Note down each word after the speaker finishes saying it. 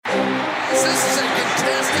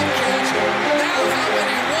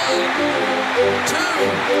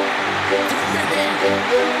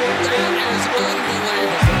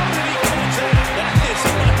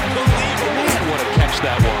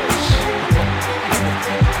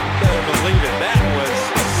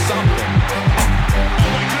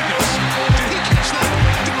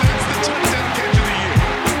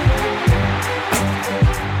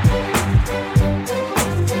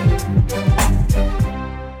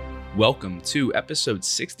Welcome to episode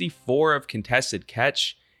 64 of Contested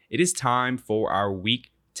Catch. It is time for our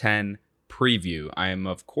Week 10 preview. I am,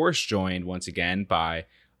 of course, joined once again by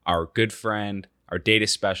our good friend, our data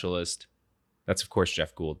specialist. That's, of course,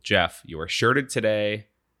 Jeff Gould. Jeff, you are shirted today.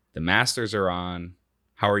 The Masters are on.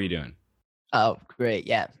 How are you doing? Oh, great.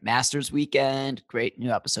 Yeah. Masters weekend. Great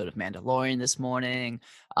new episode of Mandalorian this morning.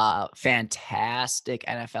 Fantastic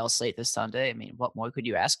NFL slate this Sunday. I mean, what more could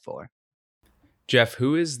you ask for? Jeff,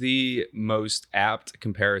 who is the most apt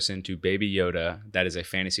comparison to Baby Yoda that is a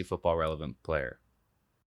fantasy football relevant player?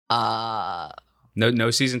 Uh,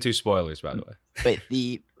 No season 2 spoilers, by the way. but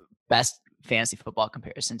the best fantasy football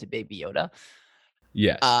comparison to Baby Yoda.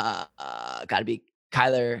 Yes. Got to be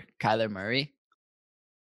Kyler Murray.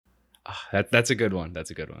 That's a good one. That's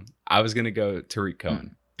a good one. I was gonna go Tariq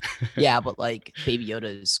Cohen. Yeah, but like Baby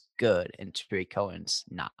Yoda is good and Tariq Cohen's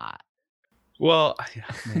not. Well,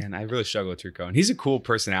 man, I really struggle with Tariq Cohen. He's a cool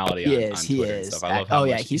personality on Twitter and stuff. I love how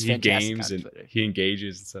much he's he fantastic games on and Twitter. he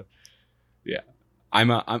engages and stuff. Yeah,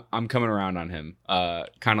 I'm coming around on him.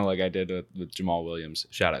 Kind of like I did with Jamal Williams.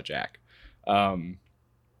 Shout out Jack.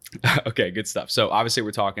 Okay, good stuff. So obviously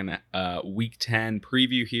we're talking Week 10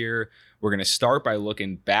 preview here. We're going to start by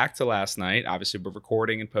looking back to last night. Obviously we're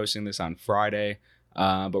recording and posting this on Friday,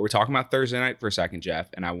 but we're talking about Thursday night for a second, Jeff.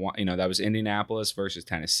 And I want, that was Indianapolis versus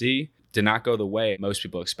Tennessee. Did not go the way most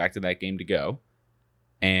people expected that game to go.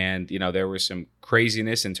 And, there was some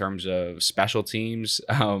craziness in terms of special teams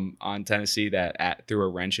on Tennessee that threw a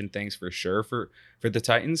wrench in things for sure for the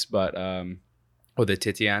Titans, but or the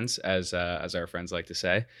Titians, as our friends like to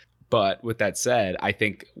say. But with that said, I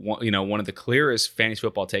think one of the clearest fantasy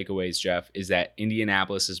football takeaways, Jeff, is that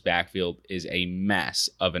Indianapolis's backfield is a mess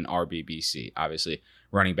of an RBBC. Obviously,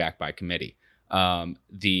 running back by committee.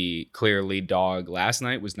 The clear lead dog last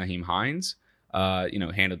night was Nyheim Hines.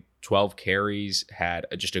 Handled 12 carries, had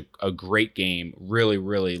just a great game. Really,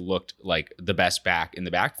 really looked like the best back in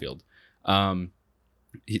the backfield. 2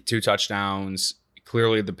 touchdowns.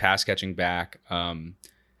 Clearly the pass catching back,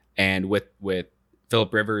 and with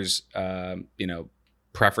Phillip Rivers,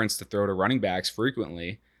 preference to throw to running backs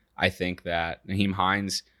frequently, I think that Nyheim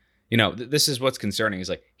Hines, this is what's concerning is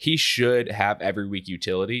like he should have every week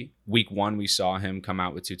utility. Week 1, we saw him come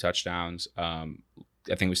out with 2 touchdowns. I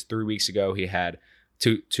think it was 3 weeks ago. He had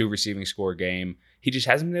two receiving score game. He just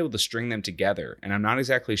hasn't been able to string them together. And I'm not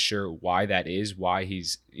exactly sure why that is, why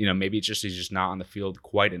he's, maybe he's just not on the field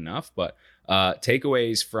quite enough. But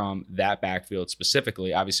takeaways from that backfield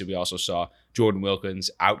specifically, obviously we also saw Jordan Wilkins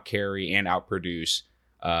out carry and out produce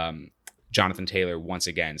Jonathan Taylor once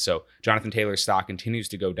again. So Jonathan Taylor's stock continues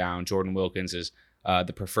to go down. Jordan Wilkins is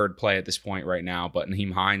the preferred play at this point right now, but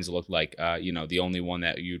Nyheim Hines looked like, the only one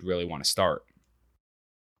that you'd really want to start.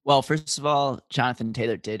 Well, first of all, Jonathan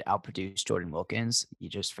Taylor did outproduce Jordan Wilkins. You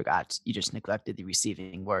just neglected the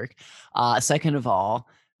receiving work. Second of all,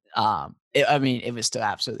 it was still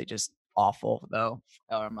absolutely just awful though,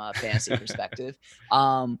 from a fantasy perspective.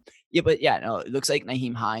 It looks like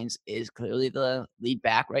Nyheim Hines is clearly the lead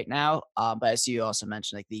back right now. But as you also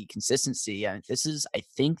mentioned, like the consistency, this is, I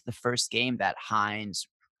think, the first game that Hines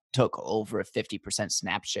took over a 50%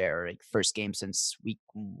 snap share, like first game since week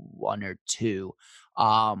 1 or 2.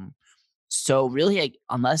 So really, like,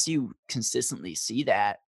 unless you consistently see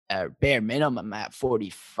that bare minimum at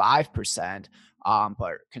 45%,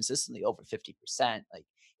 but consistently over 50%, like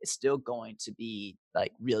it's still going to be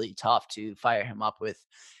like really tough to fire him up with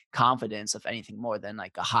confidence of anything more than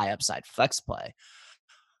like a high upside flex play.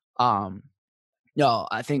 Um, no,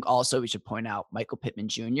 I think also we should point out Michael Pittman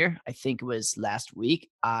Jr. I think it was last week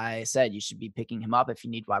I said you should be picking him up if you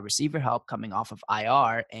need wide receiver help coming off of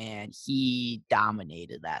IR, and he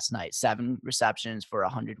dominated last night. 7 receptions for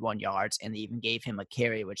 101 yards, and they even gave him a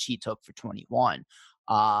carry, which he took for 21.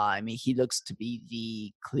 He looks to be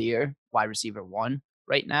the clear wide receiver 1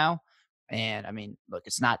 right now. And look,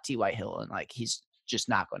 it's not T.Y. Hill, and like he's just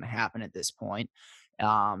not going to happen at this point.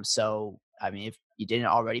 If you didn't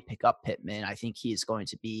already pick up Pittman, I think he is going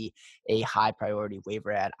to be a high priority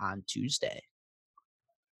waiver ad on Tuesday.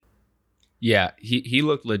 Yeah, he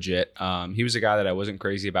looked legit. He was a guy that I wasn't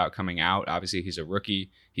crazy about coming out. Obviously, he's a rookie.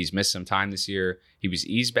 He's missed some time this year. He was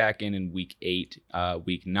eased back in week 8.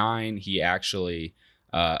 Week 9, he actually,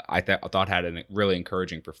 I thought had a really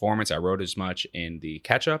encouraging performance. I wrote as much in the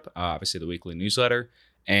catch-up, obviously the weekly newsletter.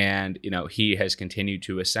 And, he has continued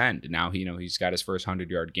to ascend. Now, he's got his first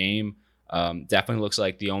 100-yard game. Definitely looks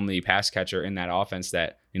like the only pass catcher in that offense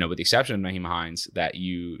that, with the exception of Nyheim Hines, that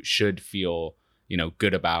you should feel,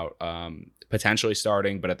 good about potentially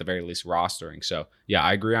starting, but at the very least rostering. So, yeah,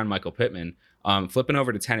 I agree on Michael Pittman. Flipping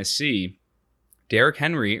over to Tennessee, Derrick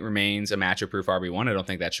Henry remains a matchup proof RB1. I don't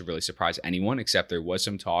think that should really surprise anyone, except there was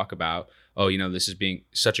some talk about, oh, this is being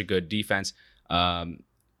such a good defense. Blah,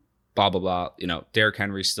 blah, blah. Derrick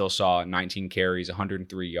Henry still saw 19 carries,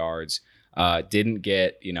 103 yards, didn't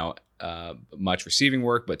get, much receiving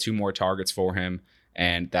work, but 2 more targets for him.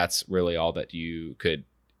 And that's really all that you could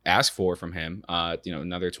ask for from him.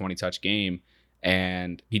 Another 20 touch game.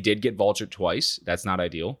 And he did get vultured twice. That's not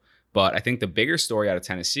ideal. But I think the bigger story out of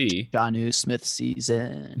Tennessee, Jonnu Smith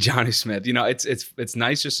season. Johnny Smith, it's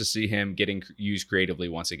nice just to see him getting used creatively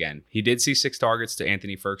once again. He did see 6 targets to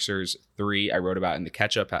Anthony Firkser's 3. I wrote about in the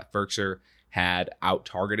catch up that Firkser had out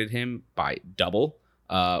targeted him by double,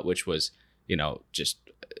 which was, just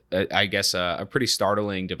I guess a pretty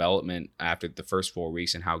startling development after the first 4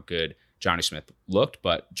 weeks and how good Johnny Smith looked.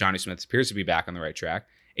 But Johnny Smith appears to be back on the right track.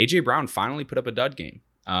 AJ Brown finally put up a dud game.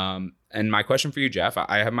 And my question for you, Jeff,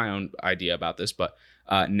 I have my own idea about this, but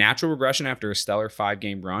natural regression after a stellar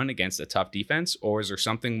 5-game run against a tough defense, or is there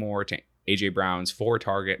something more to AJ Brown's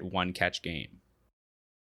 4-target, 1-catch game?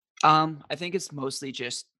 I think it's mostly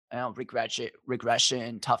just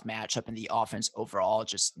regression, tough matchup in the offense overall,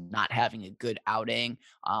 just not having a good outing.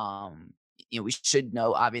 We should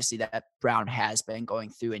know obviously that Brown has been going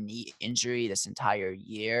through a knee injury this entire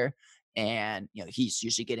year, and he's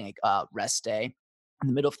usually getting a rest day in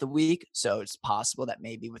the middle of the week, so it's possible that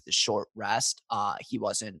maybe with the short rest, he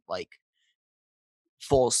wasn't like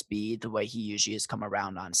full speed the way he usually has come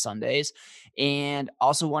around on Sundays. And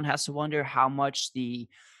also, one has to wonder how much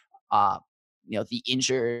uh, the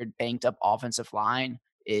injured, banked up offensive line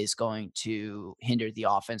is going to hinder the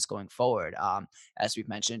offense going forward. As we've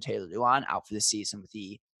mentioned, Taylor Lewan out for the season with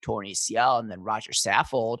the torn ACL, and then Roger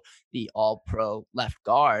Saffold, the All-Pro left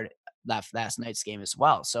guard, left last night's game as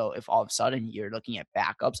well. So if all of a sudden you're looking at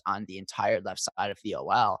backups on the entire left side of the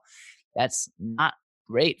OL, that's not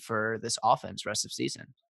great for this offense rest of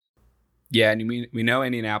season. Yeah, and we know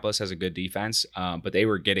Indianapolis has a good defense, but they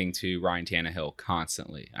were getting to Ryan Tannehill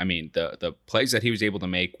constantly. I mean, the plays that he was able to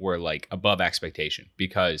make were like above expectation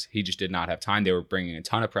because he just did not have time. They were bringing a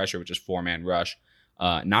ton of pressure with just 4-man rush.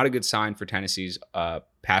 Not a good sign for Tennessee's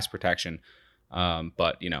pass protection.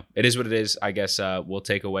 But it is what it is. I guess we'll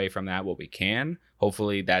take away from that what we can.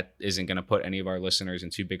 Hopefully that isn't going to put any of our listeners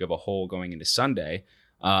in too big of a hole going into Sunday.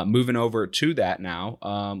 Moving over to that now,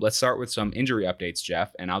 let's start with some injury updates,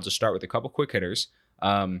 Jeff, and I'll just start with a couple quick hitters.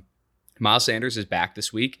 Miles Sanders is back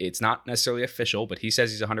this week. It's not necessarily official, but he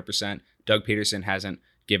says he's 100%. Doug Peterson hasn't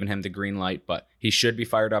given him the green light, but he should be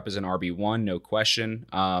fired up as an RB1, no question.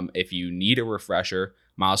 If you need a refresher,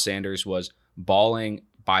 Miles Sanders was balling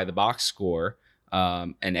by the box score,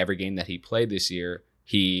 and every game that he played this year,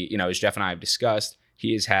 he, as Jeff and I have discussed,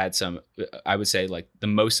 he has had some, I would say, like the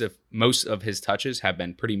most of his touches have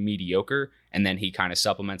been pretty mediocre, and then he kind of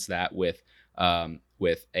supplements that with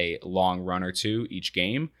a long run or two each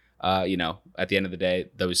game. At the end of the day,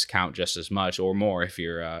 those count just as much or more if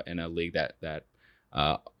you're in a league that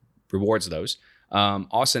rewards those.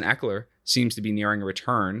 Austin Eckler seems to be nearing a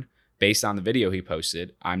return based on the video he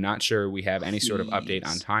posted. I'm not sure we have any sort of update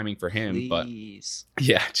on timing for him, but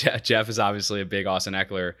yeah, Jeff is obviously a big Austin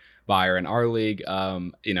Eckler buyer in our league.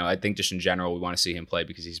 I think just in general, we want to see him play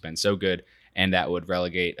because he's been so good, and that would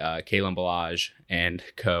relegate Kalen Ballage and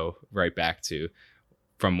co right back to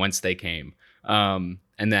from whence they came. And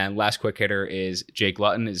then last quick hitter is Jake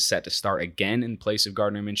Luton is set to start again in place of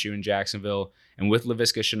Gardner Minshew in Jacksonville. And with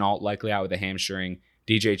Laviska Shenault likely out with a hamstring,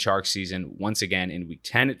 DJ Chark season once again in week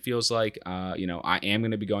 10, it feels like. I am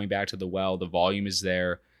going to be going back to the well. The volume is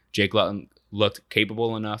there. Jake Luton looked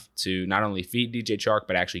capable enough to not only feed DJ Chark,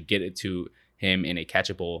 but actually get it to him in a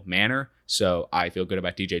catchable manner. So I feel good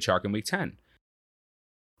about DJ Chark in week 10.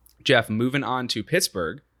 Jeff, moving on to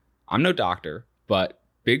Pittsburgh. I'm no doctor, but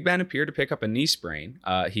Big Ben appeared to pick up a knee sprain.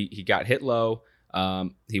 He got hit low.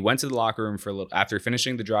 He went to the locker room for a little after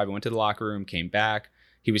finishing the drive. He went to the locker room, came back.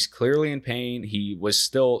 He was clearly in pain. He was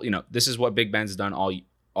still, this is what Big Ben's done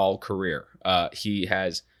all career. He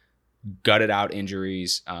has gutted out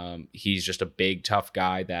injuries. He's just a big, tough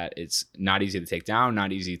guy that it's not easy to take down,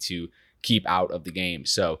 not easy to keep out of the game.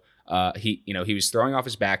 So he was throwing off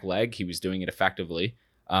his back leg. He was doing it effectively.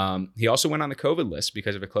 He also went on the COVID list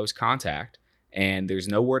because of a close contact. And there's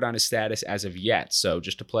no word on his status as of yet. So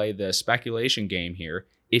just to play the speculation game here,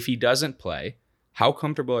 if he doesn't play, how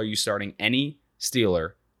comfortable are you starting any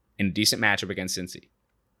Steeler in a decent matchup against Cincy?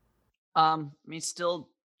 Still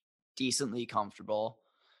decently comfortable.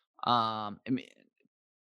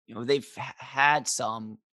 They've had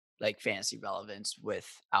some like fantasy relevance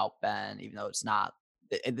without Ben, even though it's not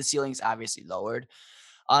the ceiling's obviously lowered.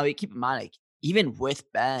 Keep in mind, like even with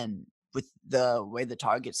Ben, with the way the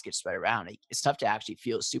targets get spread around, it's tough to actually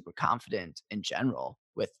feel super confident in general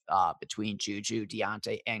with between Juju,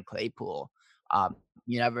 Deontay, and Claypool.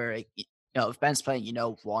 You never, if Ben's playing,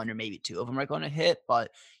 one or maybe two of them are going to hit,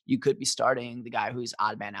 but you could be starting the guy who's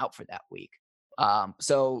odd man out for that week.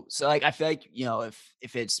 So like I feel like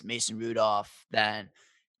if it's Mason Rudolph, then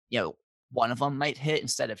you know, one of them might hit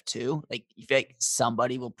instead of two. Like, you feel like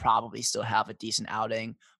somebody will probably still have a decent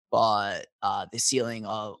outing, but the ceiling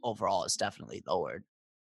of overall is definitely lowered.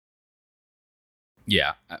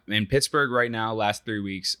 Yeah, in Pittsburgh right now, last 3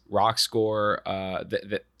 weeks, Rock score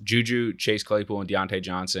the Juju, Chase Claypool, and Deontay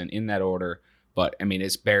Johnson in that order. But I mean,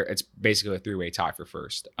 it's basically a three-way tie for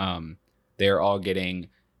first. They're all getting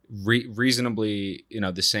reasonably,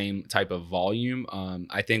 the same type of volume.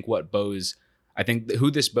 I think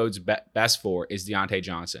who this bodes best for is Deontay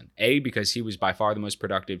Johnson. Because he was by far the most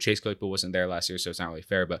productive. Chase Claypool wasn't there last year, so it's not really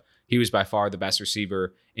fair. But he was by far the best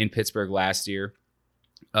receiver in Pittsburgh last year.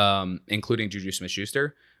 Including Juju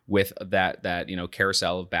Smith-Schuster with that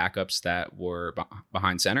carousel of backups that were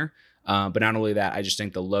behind center. But not only that, I just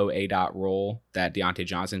think the low A-dot role that Deontay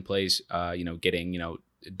Johnson plays, getting,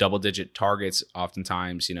 double-digit targets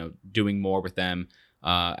oftentimes, doing more with them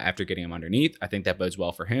after getting him underneath. I think that bodes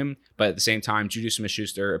well for him. But at the same time, Juju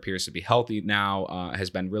Smith-Schuster appears to be healthy now,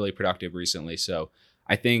 has been really productive recently. So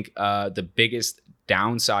I think the biggest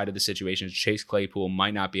downside of the situation is Chase Claypool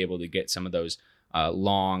might not be able to get some of those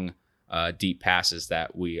long, deep passes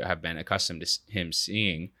that we have been accustomed to him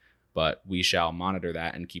seeing, but we shall monitor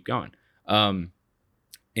that and keep going.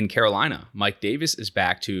 In Carolina, Mike Davis is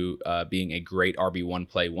back to being a great RB1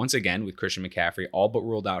 play once again with Christian McCaffrey, all but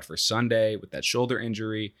ruled out for Sunday with that shoulder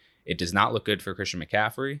injury. It does not look good for Christian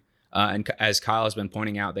McCaffrey. And as Kyle has been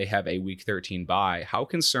pointing out, they have a Week 13 bye. How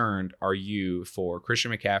concerned are you for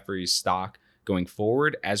Christian McCaffrey's stock going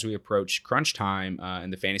forward as we approach crunch time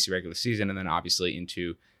in the fantasy regular season and then obviously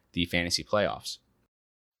into the fantasy playoffs?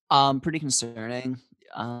 Pretty concerning.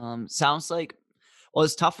 Sounds like, well,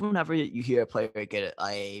 it's tough whenever you hear a player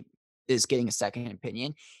is getting a second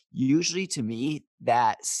opinion. Usually, to me,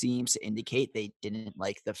 that seems to indicate they didn't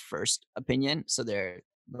like the first opinion, so they're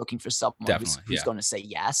looking for someone who's Definitely, who's yeah. going to say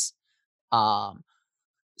yes. Um,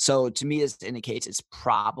 So to me, this indicates it's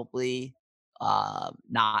probably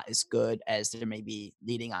not as good as they're maybe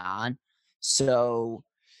leading on. So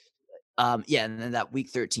yeah, and then that week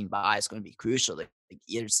 13 bye is going to be crucial. Like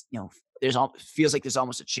feels like there's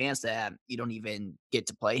almost a chance that you don't even get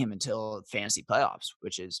to play him until fantasy playoffs,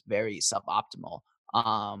 which is very suboptimal.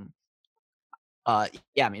 Um,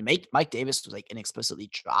 yeah, I mean, Mike Davis was like inexplicitly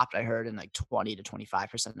dropped. I heard in like 20 to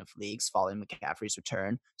 25% of leagues following McCaffrey's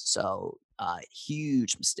return. So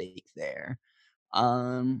huge mistake there.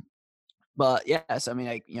 Um, but yes, I mean,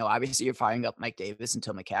 like, obviously you're firing up Mike Davis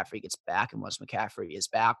until McCaffrey gets back. And once McCaffrey is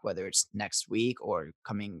back, whether it's next week or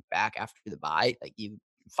coming back after the bye, like you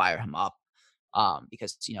fire him up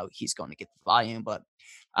because, he's going to get the volume. But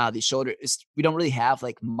the shoulder is, we don't really have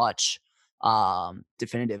like much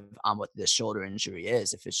definitive on what this shoulder injury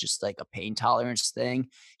is. If it's just like a pain tolerance thing,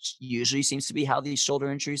 usually seems to be how these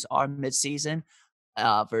shoulder injuries are midseason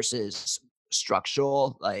versus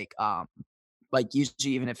structural. Like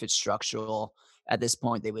usually, even if it's structural, at this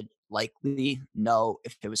point, they would likely know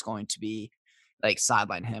if it was going to be like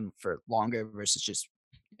sideline him for longer versus just,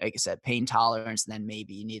 like I said, pain tolerance. And then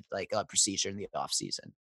maybe you need like a procedure in the off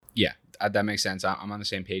season. Yeah, that makes sense. I'm on the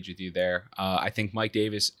same page with you there. I think Mike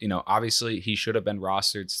Davis, obviously he should have been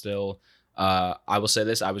rostered still. I will say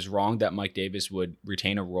this. I was wrong that Mike Davis would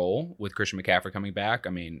retain a role with Christian McCaffrey coming back.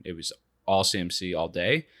 I mean, it was all CMC all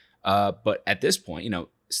day. But at this point,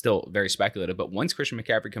 still very speculative. But once Christian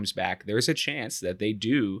McCaffrey comes back, there's a chance that they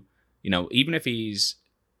do, even if he's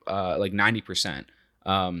like 90%,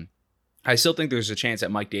 I still think there's a chance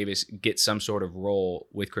that Mike Davis gets some sort of role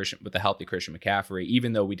with the healthy Christian McCaffrey,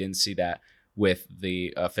 even though we didn't see that with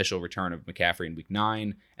the official return of McCaffrey in Week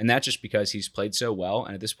 9. And that's just because he's played so well.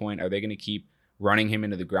 And at this point, are they going to keep running him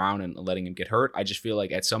into the ground and letting him get hurt? I just feel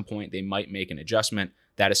like at some point they might make an adjustment.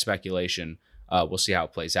 That is speculation. We'll see how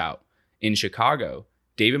it plays out. In Chicago,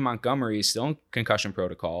 David Montgomery is still in concussion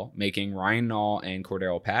protocol, making Ryan Nall and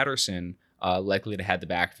Cordero Patterson likely to head the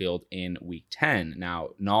backfield in Week 10. Now,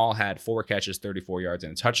 Nall had 4 catches, 34 yards,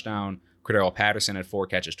 and a touchdown. Cordero Patterson had 4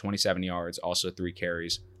 catches, 27 yards, also 3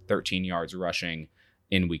 carries, 13 yards rushing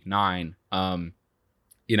in Week 9. I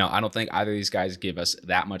don't think either of these guys give us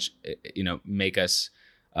that much, make us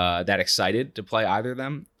that excited to play either of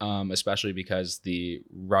them, especially because the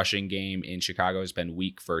rushing game in Chicago has been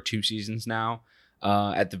weak for 2 seasons now.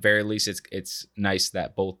 At the very least, it's nice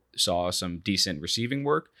that both saw some decent receiving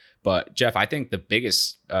work. But Jeff, I think the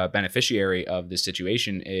biggest beneficiary of this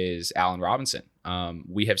situation is Allen Robinson.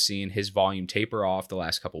 We have seen his volume taper off the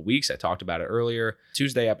last couple weeks. I talked about it earlier,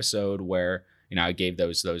 Tuesday episode, where I gave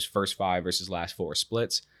those first 5 versus last 4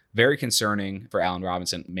 splits. Very concerning for Allen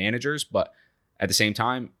Robinson managers, but at the same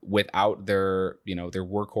time, without their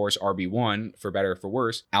workhorse RB1, for better or for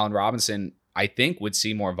worse, Allen Robinson, I think, would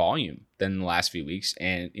see more volume than the last few weeks.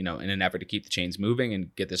 And, in an effort to keep the chains moving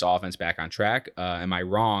and get this offense back on track. Am I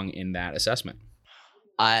wrong in that assessment?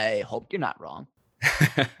 I hope you're not wrong.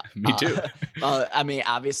 Me too. I mean,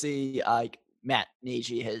 obviously, Matt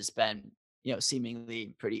Nagy has been,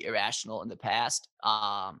 seemingly pretty irrational in the past.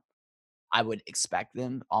 I would expect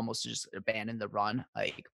them almost to just abandon the run.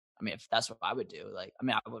 If that's what I would do, I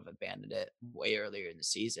would have abandoned it way earlier in the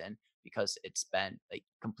season because it's been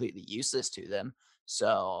completely useless to them.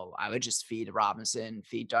 So I would just feed Robinson,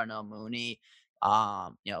 feed Darnell Mooney.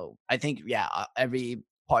 I think, every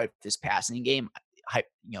part of this passing game,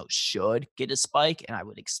 should get a spike, and I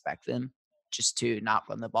would expect them just to not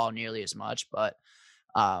run the ball nearly as much. But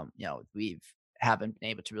we haven't been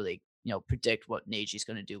able to really predict what Nagy's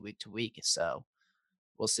going to do week to week. So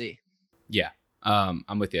we'll see. Yeah,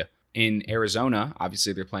 I'm with you. In Arizona,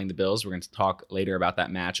 obviously they're playing the Bills. We're going to talk later about that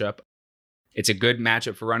matchup. It's a good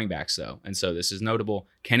matchup for running backs, though. And so this is notable.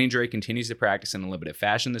 Kenny Drake continues to practice in a limited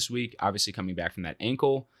fashion this week, obviously coming back from that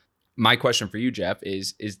ankle. My question for you, Jeff,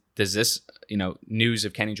 is does this, news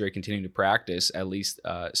of Kenny Drake continuing to practice, at least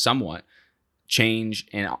somewhat, change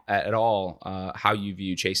at all how you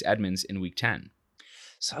view Chase Edmonds in Week 10?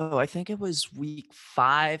 So I think it was week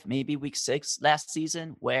 5, maybe week 6 last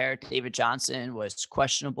season where David Johnson was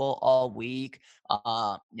questionable all week.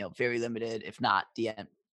 Very limited, if not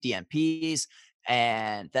DMPs.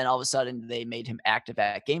 And then all of a sudden they made him active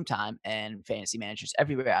at game time, and fantasy managers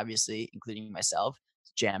everywhere, obviously, including myself,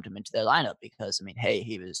 jammed him into their lineup because, hey,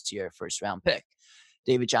 he was your first round pick.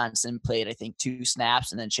 David Johnson played, I think, 2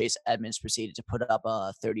 snaps, and then Chase Edmonds proceeded to put up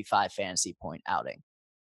a 35 fantasy point outing.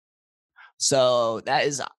 So that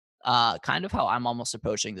is kind of how I'm almost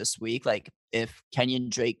approaching this week. If Kenyon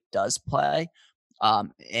Drake does play,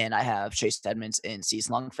 and I have Chase Edmonds in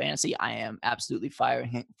season-long fantasy, I am absolutely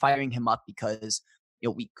firing him up because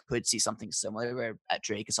we could see something similar where at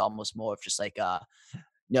Drake is almost more of just a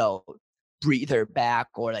breather back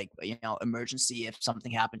or emergency if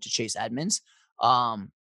something happened to Chase Edmonds.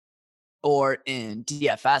 Or in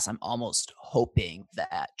DFS, I'm almost hoping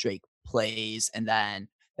that Drake plays and then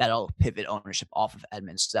that'll pivot ownership off of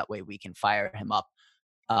Edmonds so that way we can fire him up,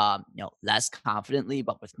 less confidently,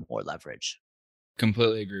 but with more leverage.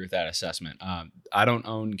 Completely agree with that assessment. I don't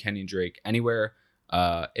own Kenyon Drake anywhere.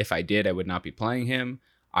 If I did, I would not be playing him.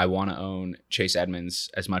 I want to own Chase Edmonds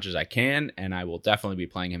as much as I can, and I will definitely be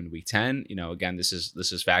playing him in Week 10. Again, this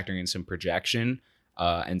is factoring in some projection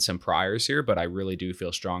and some priors here, but I really do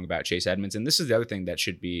feel strong about Chase Edmonds. And this is the other thing that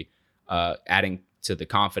should be adding to the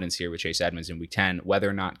confidence here with Chase Edmonds in Week 10, whether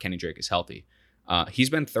or not Kenny Drake is healthy.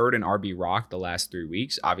 He's been 3rd in RB Rock the last 3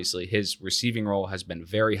 weeks. Obviously, his receiving role has been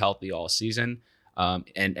very healthy all season.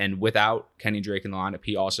 And without Kenny Drake in the lineup,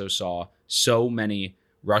 he also saw so many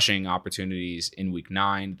rushing opportunities in Week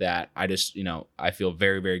 9 that I feel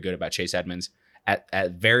very, very good about Chase Edmonds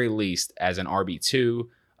at very least as an RB2,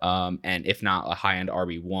 and if not a high-end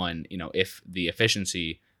RB1, if the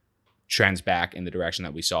efficiency trends back in the direction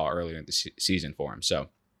that we saw earlier in the season for him. So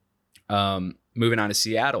moving on to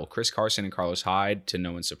Seattle, Chris Carson and Carlos Hyde, to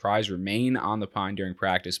no one's surprise, remain on the pine during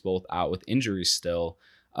practice, both out with injuries still.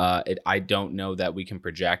 I don't know that we can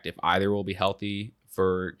project if either will be healthy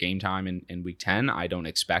for game time in Week 10. I don't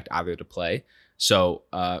expect either to play. So,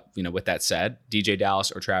 with that said, DJ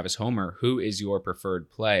Dallas or Travis Homer, who is your preferred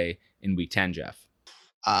play in Week 10, Jeff?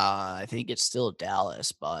 I think it's still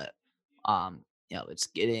Dallas, but it's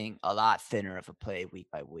getting a lot thinner of a play week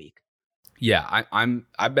by week. Yeah,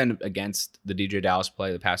 I've been against the DJ Dallas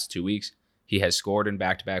play the past 2 weeks. He has scored in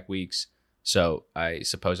back-to-back weeks, so I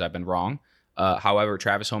suppose I've been wrong. However,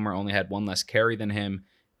 Travis Homer only had 1 less carry than him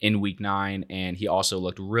in Week 9, and he also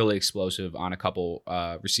looked really explosive on a couple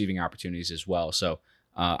receiving opportunities as well. So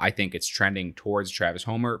I think it's trending towards Travis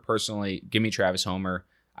Homer. Personally, give me Travis Homer.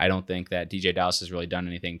 I don't think that DJ Dallas has really done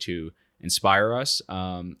anything to inspire us.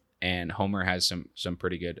 And Homer has some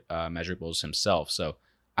pretty good measurables himself. So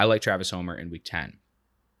I like Travis Homer in Week 10.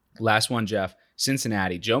 Last one, Jeff.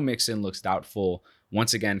 Cincinnati. Joe Mixon looks doubtful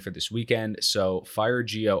once again for this weekend. So fire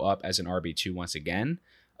Gio up as an RB2 once again.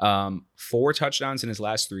 4 touchdowns in his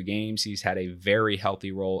last 3 games. He's had a very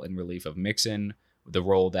healthy role in relief of Mixon, the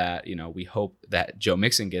role that we hope that Joe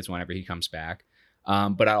Mixon gets whenever he comes back.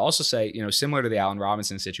 But I also say, similar to the Allen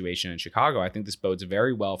Robinson situation in Chicago, I think this bodes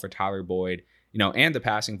very well for Tyler Boyd, and the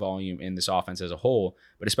passing volume in this offense as a whole,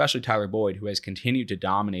 but especially Tyler Boyd, who has continued to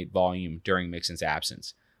dominate volume during Mixon's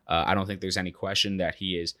absence. I don't think there's any question that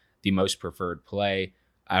he is the most preferred play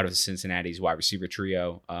out of Cincinnati's wide receiver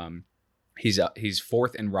trio. He's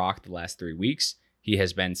fourth in rock the last 3 weeks. He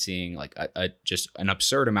has been seeing like a just an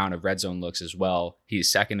absurd amount of red zone looks as well.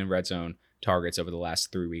 He's second in red zone targets over the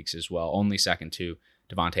last 3 weeks as well, only second to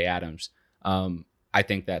Devontae Adams. I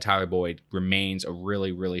think that Tyler Boyd remains a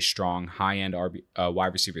really, really strong high-end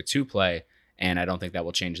wide receiver to play, and I don't think that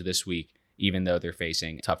will change this week, even though they're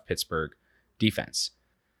facing a tough Pittsburgh defense.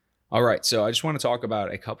 All right, so I just want to talk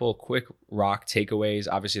about a couple quick Rock takeaways.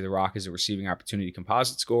 Obviously, the Rock is a receiving opportunity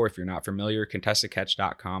composite score. If you're not familiar,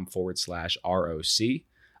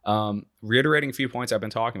 contestedcatch.com/ROC. Reiterating a few points I've been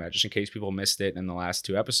talking about, just in case people missed it in the last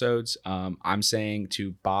 2 episodes. I'm saying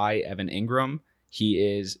to buy Evan Ingram.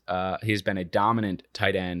 He has been a dominant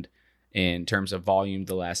tight end in terms of volume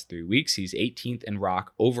the last 3 weeks. He's 18th in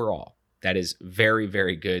Rock overall. That is very,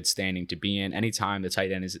 very good standing to be in. Anytime the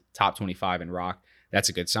tight end is top 25 in Rock, that's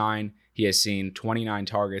a good sign. He has seen 29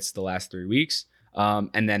 targets the last 3 weeks.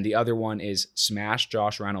 And then the other one is smash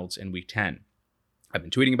Josh Reynolds in week 10. I've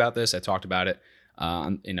been tweeting about this. I talked about it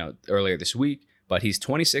earlier this week, but he's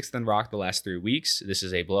 26th in Rock the last 3 weeks. This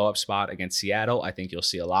is a blow-up spot against Seattle. I think you'll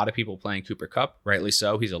see a lot of people playing Cooper Kupp, rightly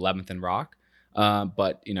so. He's 11th in Rock.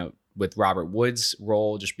 But with Robert Woods'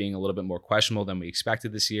 role just being a little bit more questionable than we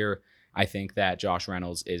expected this year, I think that Josh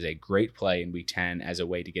Reynolds is a great play in week 10 as a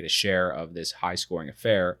way to get a share of this high-scoring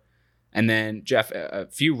affair. And then, Jeff, a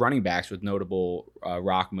few running backs with notable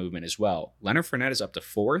Rock movement as well. Leonard Fournette is up to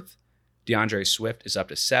 4th. DeAndre Swift is up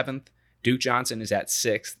to 7th. Duke Johnson is at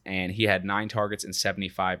 6th, and he had 9 targets and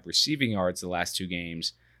 75 receiving yards the last 2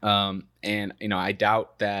 games. I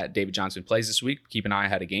doubt that David Johnson plays this week. Keep an eye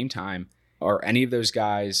ahead of game time. Are any of those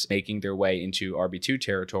guys making their way into RB2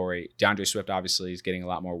 territory? DeAndre Swift obviously is getting a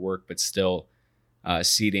lot more work, but still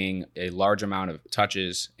ceding a large amount of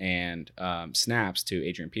touches and snaps to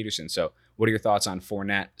Adrian Peterson. So what are your thoughts on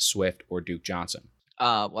Fournette, Swift, or Duke Johnson?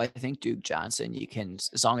 Well, I think Duke Johnson, you can,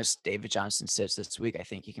 as long as David Johnson sits this week, I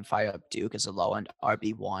think you can fire up Duke as a low end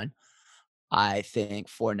RB1. I think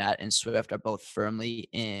Fournette and Swift are both firmly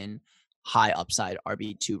in high upside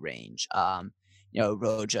RB2 range.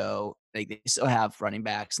 Rojo, like they still have running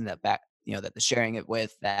backs in that back, that they're sharing it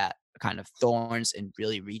with that are kind of thorns and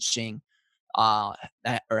really reaching,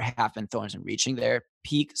 that or have been thorns and reaching their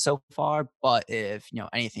peak so far. But if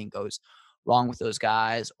anything goes wrong with those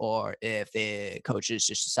guys, or if the coaches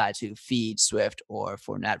just decide to feed Swift or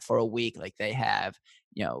Fournette for a week, like they have,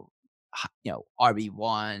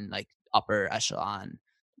 RB1, like upper echelon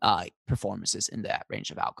performances in that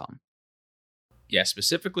range of outcome. Yeah,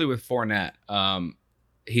 specifically with Fournette,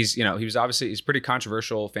 he's pretty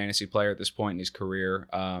controversial fantasy player at this point in his career.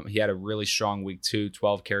 He had a really strong week 2,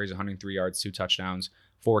 12 carries, 103 yards, 2 touchdowns,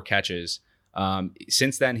 4 catches.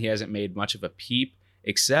 Since then, he hasn't made much of a peep,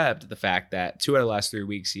 except the fact that 2 out of the last 3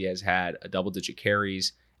 weeks, he has had a double-digit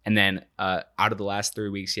carries. And then out of the last 3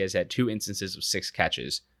 weeks, he has had 2 instances of 6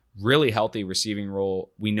 catches. Really healthy receiving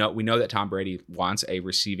role. We know that Tom Brady wants a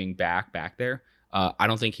receiving back there. I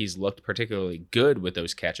don't think he's looked particularly good with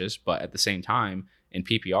those catches, but at the same time, in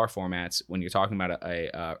PPR formats, when you're talking about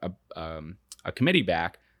a committee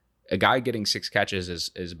back, a guy getting 6 catches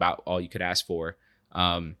is about all you could ask for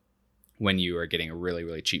when you are getting a really,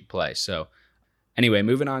 really cheap play. So anyway,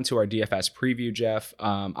 moving on to our DFS preview, Jeff.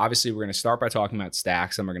 Obviously, we're going to start by talking about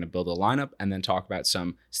stacks, and we're going to build a lineup, and then talk about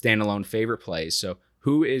some standalone favorite plays. So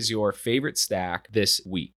who is your favorite stack this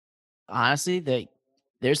week? Honestly,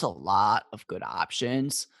 there's a lot of good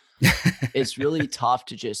options. It's really tough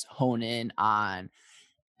to just hone in on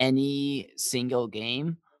any single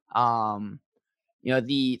game. The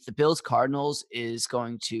Bills Cardinals is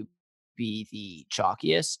going to be the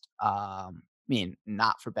chalkiest.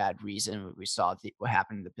 Not for bad reason. We saw what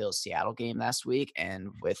happened in the Bills Seattle game last week, and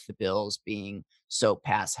with the Bills being so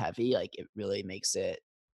pass heavy, like it really makes it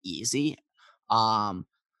easy. I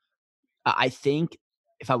think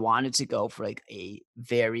if I wanted to go for like a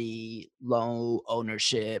very low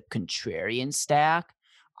ownership contrarian stack,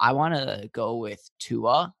 I want to go with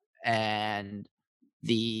Tua and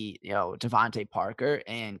Devontae Parker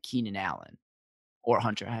and Keenan Allen or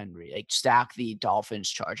Hunter Henry. Like stack the Dolphins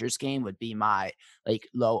Chargers game would be my like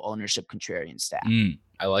low ownership contrarian stack.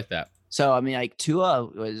 I like that. So, like Tua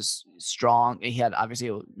was strong. He had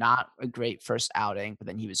obviously not a great first outing, but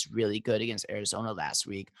then he was really good against Arizona last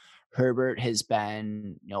week. Herbert has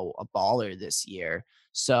been, a baller this year.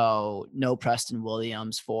 So no Preston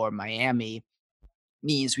Williams for Miami.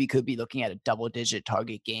 means we could be looking at a double-digit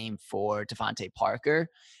target game for Devontae Parker.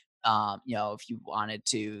 If you wanted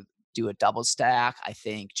to do a double stack, I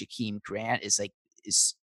think Jakeem Grant is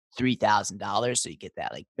 $3,000, so you get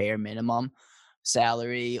that like bare minimum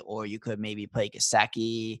salary, or you could maybe play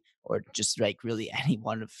Gasecki or just like really any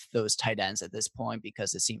one of those tight ends at this point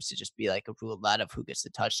because it seems to just be like a roulette of who gets the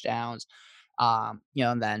touchdowns. And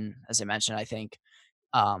then as I mentioned, I think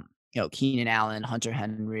Keenan Allen, Hunter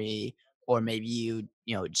Henry, or maybe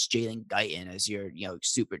just Jalen Guyton as your,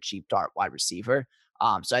 super cheap dart wide receiver.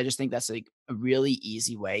 So I just think that's like a really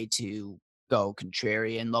easy way to go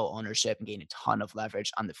contrarian, low ownership, and gain a ton of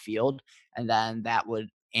leverage on the field. And then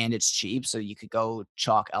and it's cheap. So you could go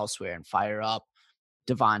chalk elsewhere and fire up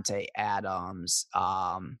Devontae Adams,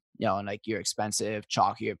 and like your expensive,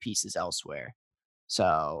 chalkier pieces elsewhere.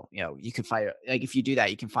 So, you can fire like if you do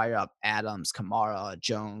that, you can fire up Adams, Kamara,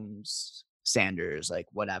 Jones, Sanders, like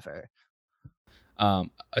whatever. A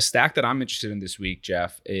stack that I'm interested in this week,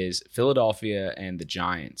 Jeff, is Philadelphia and the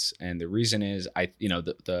Giants. And the reason is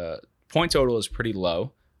the point total is pretty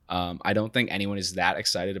low. I don't think anyone is that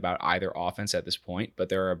excited about either offense at this point, but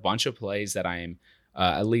there are a bunch of plays that I am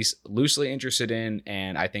at least loosely interested in,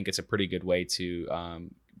 and I think it's a pretty good way to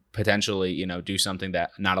potentially, do something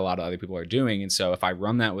that not a lot of other people are doing. And so if I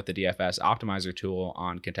run that with the DFS optimizer tool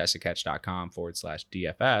on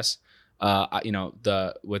contestedcatch.com/DFS,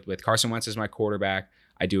 with Carson Wentz as my quarterback,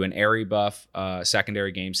 I do an airy buff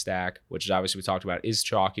secondary game stack, which is obviously we talked about is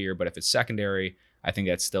chalkier, but if it's secondary, I think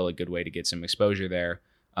that's still a good way to get some exposure there.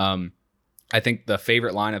 I think the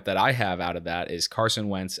favorite lineup that I have out of that is Carson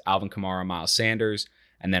Wentz, Alvin Kamara, Miles Sanders,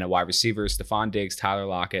 and then at wide receivers, Stephon Diggs, Tyler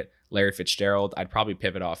Lockett, Larry Fitzgerald. I'd probably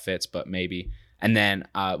pivot off Fitz, but maybe. And then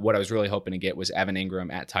what I was really hoping to get was Evan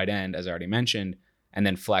Ingram at tight end, as I already mentioned, and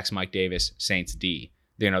then flex Mike Davis, Saints D.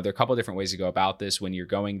 There are a couple different ways to go about this. When you're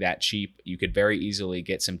going that cheap, you could very easily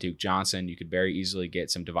get some Duke Johnson. You could very easily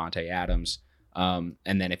get some Devontae Adams. And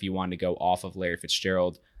then if you wanted to go off of Larry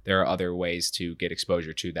Fitzgerald, there are other ways to get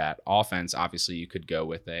exposure to that offense. Obviously, you could go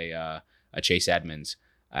with a Chase Edmonds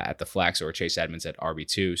at the flex or a Chase Edmonds at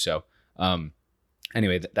RB2. So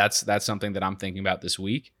anyway, that's something that I'm thinking about this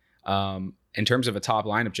week. In terms of a top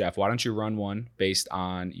lineup, Jeff, why don't you run one based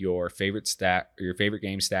on your favorite stack or your favorite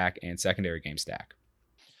game stack and secondary game stack?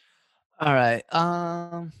 All right.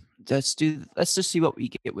 Let's just see what we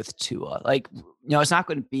get with Tua. Like, it's not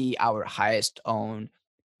going to be our highest owned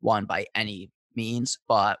one by any means,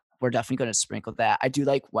 but we're definitely going to sprinkle that. I do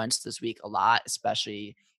like Wentz this week a lot,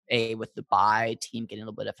 especially with the bye team getting a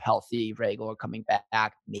little bit of healthy, Rager coming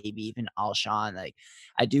back, maybe even Alshon. Like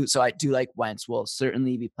I do like Wentz. We'll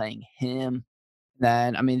certainly be playing him.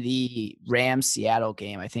 Then the Rams Seattle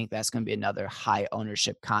game, I think that's going to be another high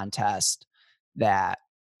ownership contest that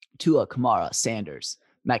Tua, Kamara, Sanders,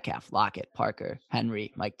 Metcalf, Lockett, Parker,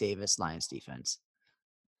 Henry, Mike Davis, Lions defense.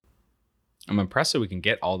 I'm impressed that we can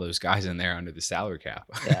get all those guys in there under the salary cap.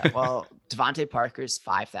 Yeah, well, Devontae Parker's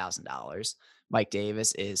 $5,000. Mike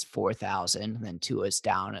Davis is $4,000. Then Tua's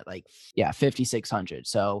down at 5,600.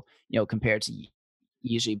 So compared to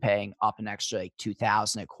usually paying up an extra like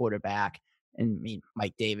 $2,000 at quarterback, and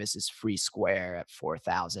Mike Davis is free square at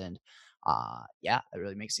 $4,000. That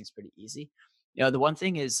really makes things pretty easy. The one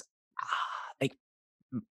thing is, like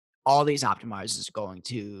all these optimizers are going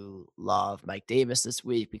to love Mike Davis this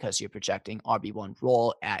week because you're projecting RB1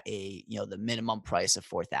 role at the minimum price of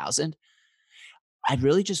 4,000. I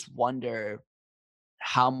really just wonder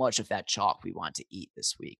how much of that chalk we want to eat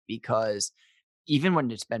this week, because even when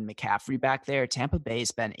it's been McCaffrey back there, Tampa Bay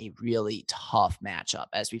has been a really tough matchup.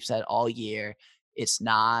 As we've said all year, it's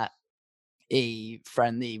not a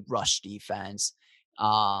friendly rush defense.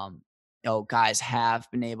 Guys have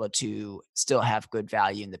been able to still have good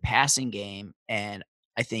value in the passing game, and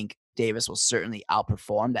I think Davis will certainly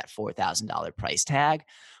outperform that $4,000 price tag.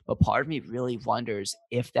 But part of me really wonders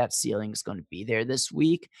if that ceiling is going to be there this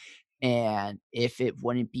week, and if it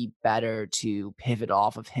wouldn't be better to pivot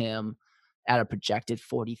off of him at a projected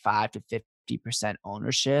 45 to 50%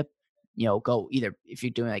 ownership. Go either if you're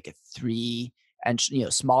doing like a 3 and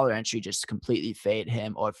smaller entry, just completely fade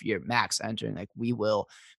him, or if you're max entering, like we will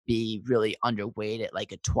be really underweight at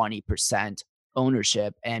like a 20%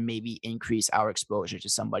 ownership and maybe increase our exposure to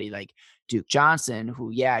somebody like Duke Johnson, who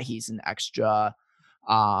he's an extra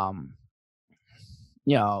he's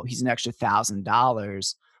an extra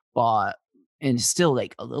 $1,000, but and still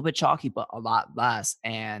like a little bit chalky, but a lot less,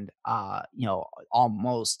 and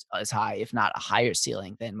almost as high, if not a higher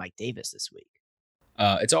ceiling than Mike Davis this week.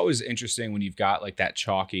 It's always interesting when you've got like that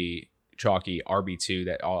chalky RB2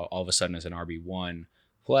 that all of a sudden is an RB1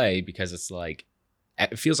 play, because it's like,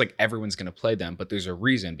 it feels like everyone's going to play them, but there's a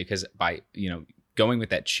reason, because by, going with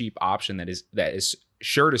that cheap option that is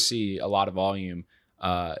sure to see a lot of volume,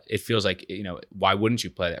 it feels like, why wouldn't you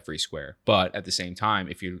play that free square? But at the same time,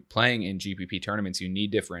 if you're playing in GPP tournaments, you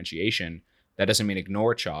need differentiation. That doesn't mean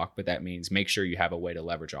ignore chalk, but that means make sure you have a way to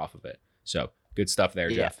leverage off of it. So good stuff there,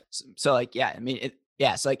 Yeah. Jeff. So like, yeah, I mean,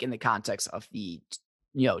 so like in the context of the,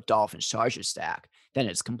 Dolphins Chargers stack, then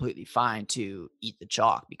it's completely fine to eat the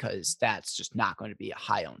chalk because that's just not going to be a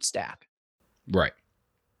high owned stack. Right.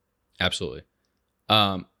 Absolutely.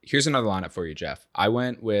 Here's another lineup for you, Jeff. I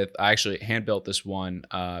actually hand built this one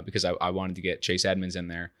because I wanted to get Chase Edmonds in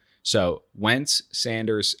there. So Wentz,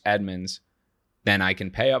 Sanders, Edmonds. Then I can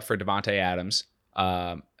pay up for Devontae Adams,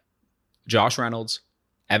 Josh Reynolds,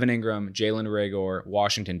 Evan Ingram, Jalen Reagor,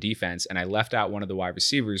 Washington defense, and I left out one of the wide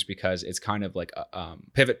receivers because it's kind of like a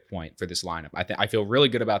pivot point for this lineup. I feel really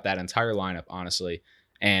good about that entire lineup, honestly.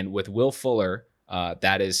 And with Will Fuller,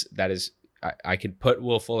 that is I could put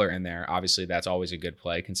Will Fuller in there. Obviously, that's always a good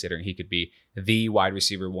play considering he could be the wide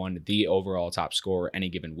receiver one, the overall top scorer any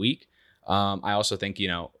given week. I also think,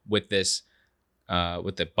 with this,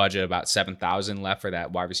 with the budget about $7,000 left for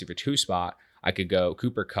that wide receiver 2 spot, I could go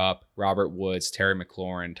Cooper Kupp, Robert Woods, Terry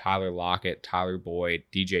McLaurin, Tyler Lockett, Tyler Boyd,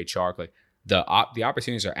 DJ Chark. Like the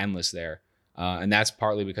opportunities are endless there. And that's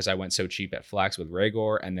partly because I went so cheap at flex with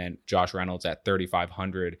Reagor, and then Josh Reynolds at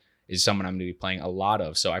 3,500 is someone I'm going to be playing a lot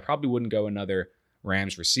of. So I probably wouldn't go another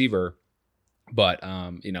Rams receiver, but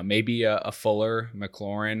maybe a Fuller,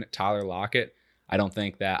 McLaurin, Tyler Lockett. I don't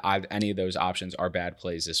think that any of those options are bad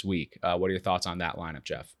plays this week. What are your thoughts on that lineup,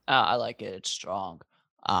 Jeff? I like it. It's strong.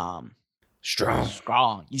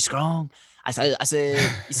 Strong. You strong? I said,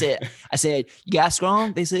 you got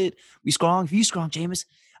strong? They said, we strong. If you strong, Jameis.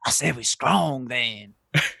 I said, we strong then.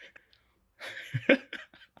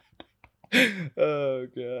 Oh,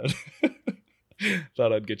 God.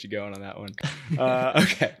 Thought I'd get you going on that one.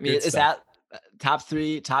 Okay. I mean, is that top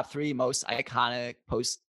three most iconic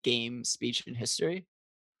post-game speech in history?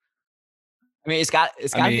 I mean, it's got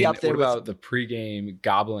to be up there. What about the pregame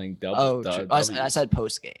gobbling double? I said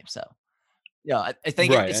post-game, so I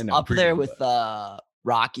think it's up there with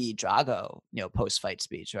Rocky Drago, post-fight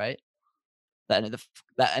speech, right? That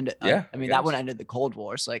one ended the Cold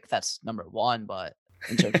War, so like that's number one, but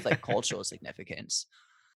in terms of like cultural significance.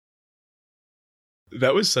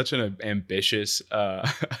 That was such an ambitious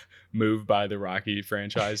move by the Rocky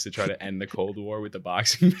franchise to try to end the Cold War with the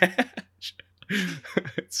boxing match.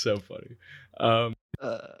 It's so funny.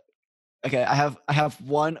 Okay, I have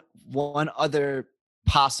one other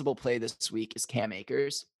possible play this week is Cam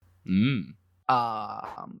Akers.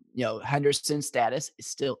 Henderson's status is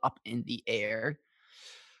still up in the air,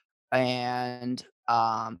 and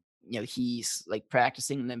he's like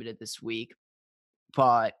practicing limited this week,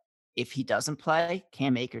 but if he doesn't play,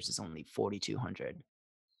 Cam Akers is only 4,200.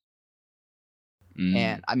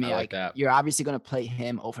 And I mean, you're obviously going to play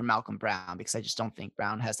him over Malcolm Brown because I just don't think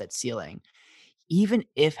Brown has that ceiling. Even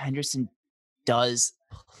if Henderson does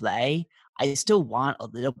play, I still want a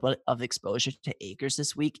little bit of exposure to Akers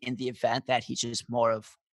this week in the event that he's just more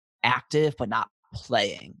of active but not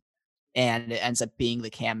playing. And it ends up being the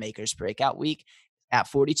Cam Akers breakout week. At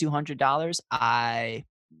 $4,200, I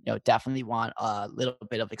definitely want a little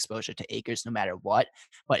bit of exposure to Akers no matter what.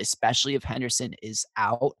 But especially if Henderson is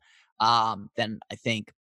out, then I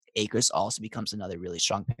think Akers also becomes another really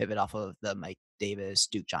strong pivot off of the Mike Davis,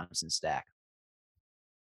 Duke Johnson stack.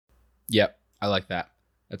 Yep, I like that.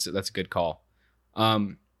 That's a good call.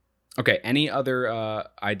 Okay, any other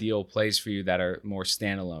ideal plays for you that are more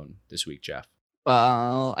standalone this week, Jeff?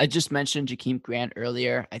 Well, I just mentioned Jakeem Grant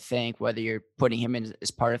earlier. I think whether you're putting him in as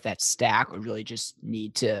part of that stack or really just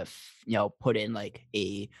need to, put in like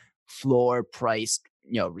a floor priced,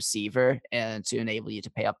 receiver and to enable you to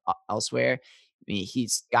pay up elsewhere. I mean,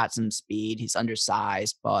 he's got some speed. He's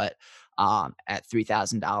undersized, but at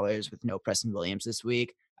 $3,000 with no Preston Williams this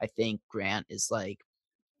week, I think Grant is like,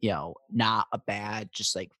 not a bad,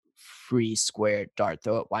 just like free square dart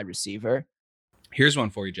throw at wide receiver. Here's one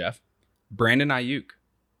for you, Jeff. Brandon Ayuk.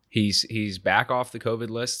 He's back off the COVID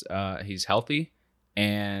list. He's healthy,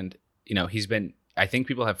 and he's been. I think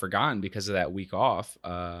people have forgotten because of that week off,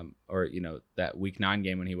 or that week 9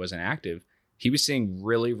 game when he wasn't active. He was seeing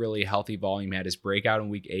really, really healthy volume. He had his breakout in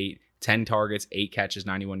week 8, 10 targets, 8 catches,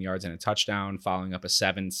 91 yards, and a touchdown, following up a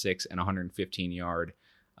 7, 6, and 115 yard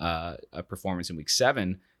performance in week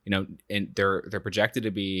 7. And they're projected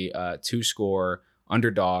to be 2-score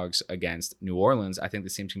underdogs against New Orleans. I think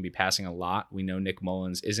this team's going to be passing a lot. We know Nick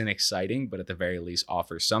Mullins isn't exciting, but at the very least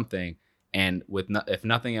offers something. And if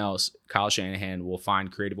nothing else, Kyle Shanahan will find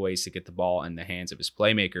creative ways to get the ball in the hands of his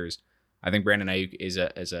playmakers. I think Brandon Ayuk is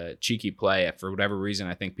a cheeky play. For whatever reason,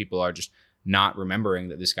 I think people are just not remembering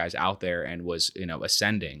that this guy's out there and was,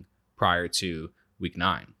 ascending prior to week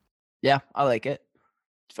 9. Yeah, I like it.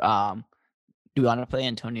 Um, do you want to play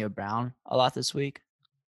Antonio Brown a lot this week?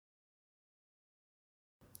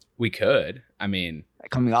 We could. I mean,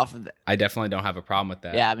 Coming off of I definitely don't have a problem with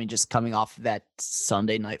that. Yeah, I mean, just coming off of that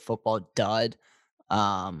Sunday Night Football dud.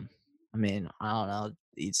 I mean, I don't know.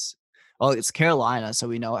 It's Carolina, so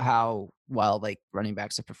we know how well like running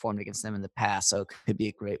backs have performed against them in the past. So it could be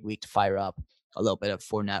a great week to fire up a little bit of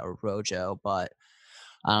Fournette or Rojo. But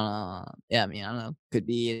yeah, I mean, I don't know. Could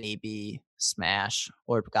be an AB smash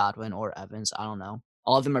or Godwin or Evans. I don't know.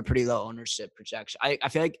 All of them are pretty low ownership projection. I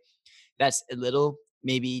feel like that's a little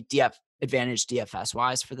maybe advantage DFS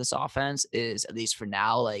wise for this offense is at least for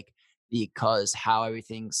now, like because how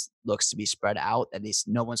everything's looks to be spread out, at least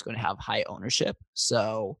no one's going to have high ownership.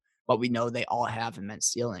 So, but we know they all have immense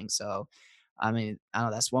ceiling. So, I mean, I don't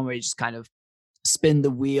know. That's one way you just kind of spin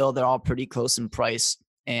the wheel. They're all pretty close in price,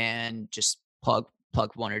 and just plug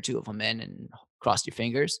one or two of them in and cross your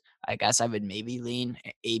fingers. I guess I would maybe lean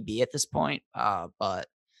AB at this point, but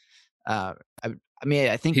I mean,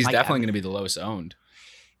 I think He's Mike definitely Evans, going to be the lowest owned.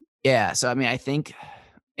 yeah. So I mean, I think,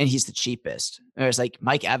 and he's the cheapest. Whereas like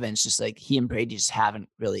Mike Evans, just like he and Brady just haven't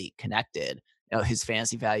really connected. His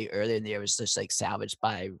fantasy value earlier in the year was just like salvaged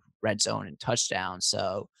by red zone and touchdown.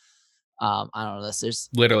 So I don't know. There's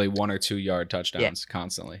Literally 1 or 2 yard yeah, touchdowns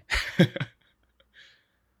constantly.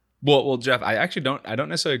 Well, Jeff, I don't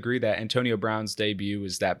necessarily agree that Antonio Brown's debut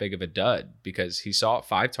was that big of a dud because he saw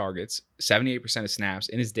 5 targets, 78% of snaps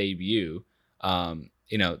in his debut. The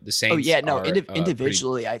oh Saints yeah, no. are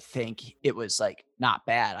Individually, I think it was like not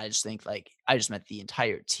bad. I just think like I just meant the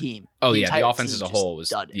entire team. Oh The yeah, the entire offense team as a just whole was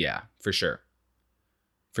dudded. yeah, for sure.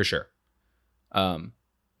 For sure.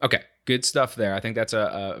 Okay, good stuff there. I think that's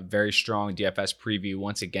a very strong DFS preview.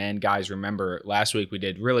 Once again, guys, remember last week we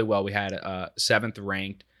did really well. We had a 7th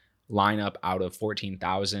ranked lineup out of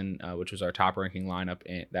 14,000, which was our top ranking lineup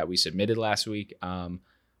that we submitted last week.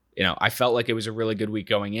 I felt like it was a really good week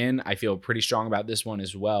going in. I feel pretty strong about this one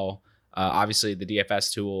as well. Obviously, the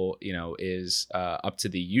DFS tool, is up to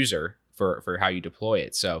the user for how you deploy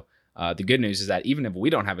it. So the good news is that even if we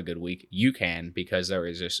don't have a good week, you can, because there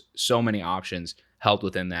is just so many options held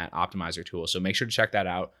within that optimizer tool. So make sure to check that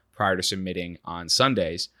out prior to submitting on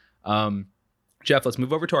Sundays. Jeff, let's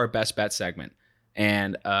move over to our best bet segment.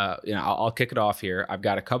 And I'll kick it off here. I've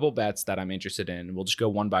got a couple bets that I'm interested in. We'll just go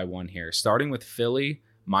one by one here, starting with Philly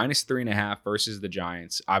 -3.5 versus the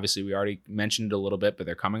Giants. Obviously, we already mentioned it a little bit, but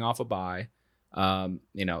they're coming off a bye.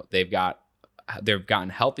 They've gotten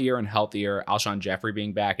healthier and healthier. Alshon Jeffrey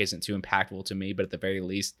being back isn't too impactful to me, but at the very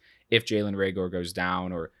least, if Jalen Reagor goes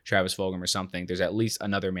down or Travis Fulgham or something, there's at least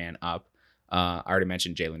another man up. I already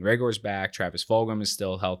mentioned Jalen Reagor's back. Travis Fulgham is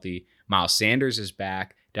still healthy. Miles Sanders is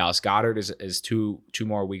back. Dallas Goedert is two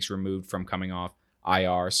more weeks removed from coming off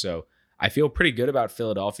IR. So I feel pretty good about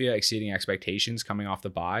Philadelphia exceeding expectations coming off the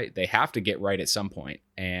bye. They have to get right at some point.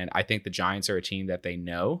 And I think the Giants are a team that they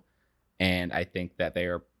know. And I think that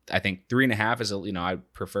I think 3.5 is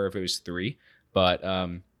I'd prefer if it was 3, but,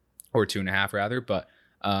 or 2.5 rather. But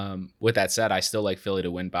with that said, I still like Philly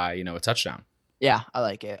to win by, a touchdown. Yeah, I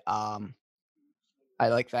like it. I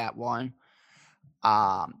like that one.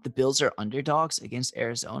 The Bills are underdogs against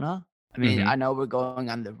Arizona. I mean, Mm-hmm. I know we're going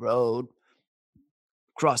on the road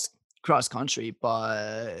cross country,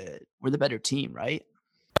 but we're the better team, right?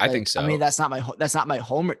 I think Like, I mean, so. that's not my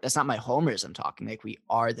homerism talking. Like, we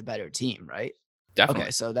are the better team, right? Okay,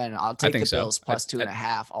 Definitely. so then I'll I take think the so. Bills plus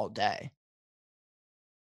 2.5 all day.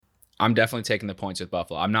 I'm definitely taking the points with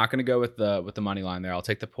Buffalo. I'm not going to go with the money line there. I'll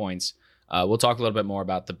take the points. We'll talk a little bit more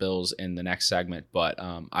about the Bills in the next segment, but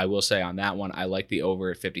I will say on that one, I like the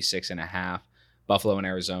over at 56.5. Buffalo and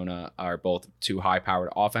Arizona are both two high-powered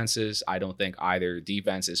offenses. I don't think either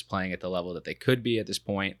defense is playing at the level that they could be at this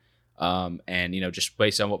point. And just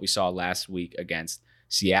based on what we saw last week against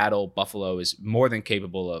Seattle, Buffalo is more than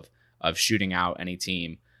capable of shooting out any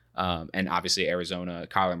team. And obviously Arizona,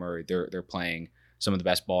 Kyler Murray, they're playing some of the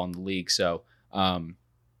best ball in the league. So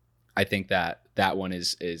I think that one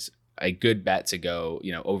is a good bet to go,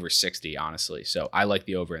 over 60, honestly. So I like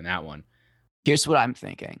the over in that one. Here's what I'm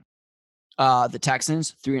thinking. The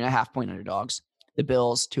Texans, 3.5-point underdogs. The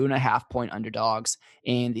Bills, 2.5-point underdogs.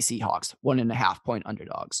 And the Seahawks, 1.5-point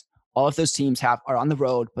underdogs. All of those teams are on the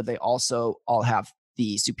road, but they also all have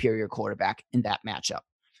the superior quarterback in that matchup.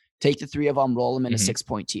 Take the 3 of them, roll them in a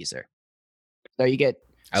 6-point teaser. There you get.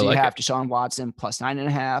 So you have Deshaun Watson plus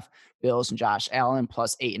 9.5, Bills and Josh Allen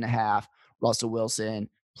plus 8.5, Russell Wilson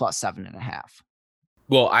plus 7.5.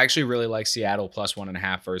 Well, I actually really like Seattle plus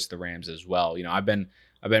 1.5 versus the Rams as well. I've been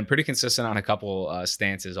I've been pretty consistent on a couple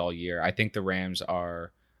stances all year. I think the Rams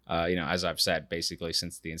are, as I've said, basically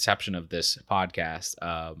since the inception of this podcast,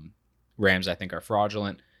 Rams I think are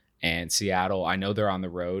fraudulent, and Seattle. I know they're on the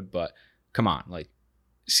road, but come on, like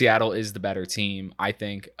Seattle is the better team. I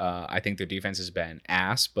think. I think their defense has been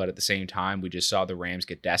ass, but at the same time, we just saw the Rams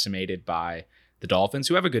get decimated by the Dolphins,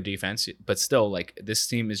 who have a good defense, but still, like this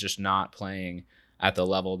team is just not playing at the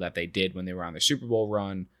level that they did when they were on their Super Bowl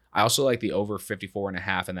run. I also like the over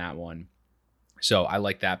 54.5 in that one. So I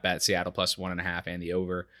like that bet, Seattle plus 1.5 and the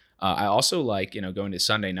over. I also like, going to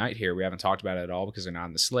Sunday night here. We haven't talked about it at all because they're not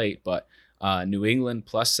on the slate, but New England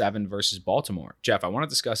 +7 versus Baltimore. Jeff, I want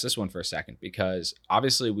to discuss this one for a second because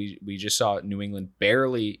obviously we just saw New England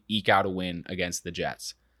barely eke out a win against the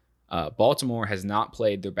Jets. Baltimore has not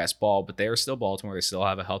played their best ball, but they are still Baltimore. They still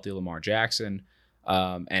have a healthy Lamar Jackson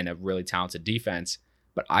and a really talented defense.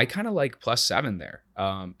 But I kind of like +7 there.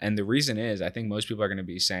 And the reason is I think most people are going to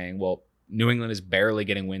be saying, well, New England is barely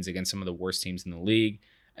getting wins against some of the worst teams in the league,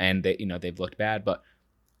 and they've looked bad. But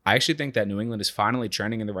I actually think that New England is finally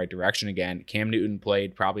trending in the right direction again. Cam Newton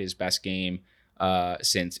played probably his best game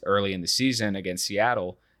since early in the season against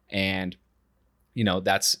Seattle, and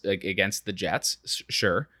that's like against the Jets,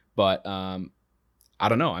 sure, but I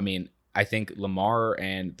don't know. I mean, I think Lamar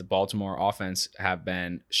and the Baltimore offense have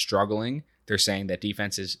been struggling. They're saying that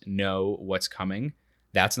defenses know what's coming.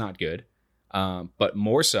 That's not good. But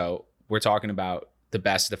more so, we're talking about the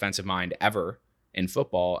best defensive mind ever in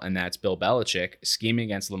football, and that's Bill Belichick scheming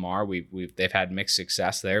against Lamar. They've had mixed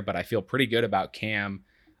success there, but I feel pretty good about Cam,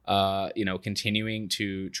 continuing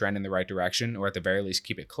to trend in the right direction, or at the very least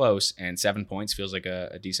keep it close. And 7 points feels like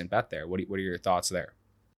a decent bet there. What are your thoughts there?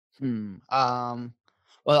 Hmm.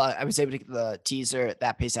 Well, I was able to get the teaser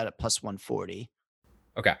that pays out at +140.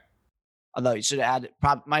 Okay. Although you should add,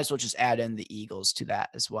 might as well just add in the Eagles to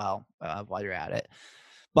that as well while you're at it.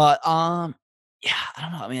 But yeah, I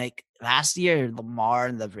don't know. I mean, like last year, Lamar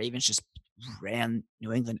and the Ravens just ran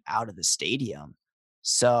New England out of the stadium.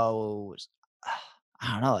 So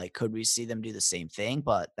I don't know. Like, could we see them do the same thing?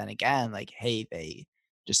 But then again, like, hey, they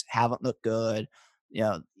just haven't looked good.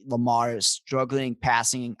 Lamar is struggling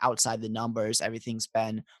passing outside the numbers. Everything's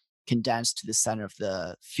been condensed to the center of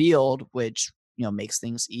the field, which makes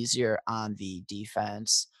things easier on the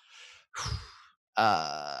defense.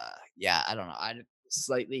 Yeah, I don't know. I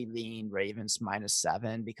slightly lean Ravens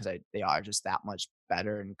 -7 because they are just that much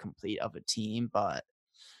better and complete of a team, but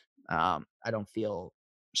I don't feel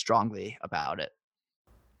strongly about it.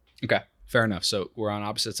 Okay, fair enough. So we're on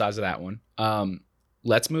opposite sides of that one.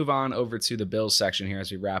 Let's move on over to the Bills section here as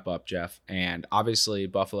we wrap up, Jeff. And obviously,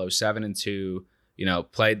 Buffalo 7-2.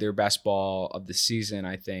 Played their best ball of the season,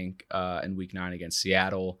 I think, in Week 9 against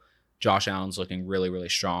Seattle. Josh Allen's looking really, really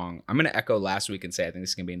strong. I'm going to echo last week and say I think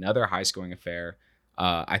this is going to be another high-scoring affair.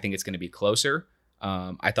 I think it's going to be closer.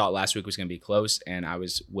 I thought last week was going to be close, and I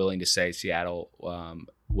was willing to say Seattle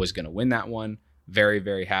was going to win that one. Very,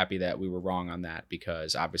 very happy that we were wrong on that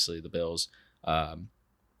because obviously the Bills,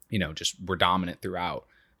 just were dominant throughout.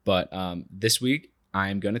 But this week,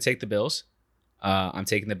 I'm going to take the Bills. I'm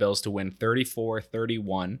taking the Bills to win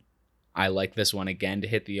 34-31. I like this one again to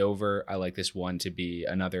hit the over. I like this one to be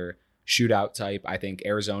another shootout type. I think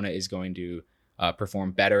Arizona is going to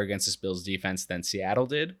perform better against this Bills defense than Seattle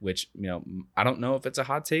did, which, I don't know if it's a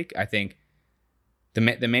hot take. I think the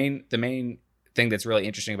main thing that's really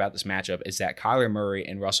interesting about this matchup is that Kyler Murray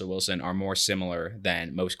and Russell Wilson are more similar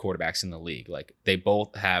than most quarterbacks in the league. Like they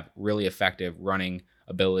both have really effective running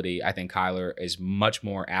ability. I think Kyler is much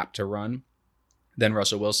more apt to run than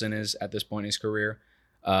Russell Wilson is at this point in his career.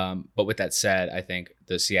 But with that said, I think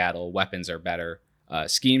the Seattle weapons are better.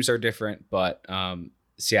 Schemes are different, but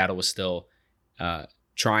Seattle was still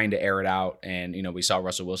trying to air it out. And, we saw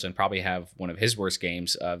Russell Wilson probably have one of his worst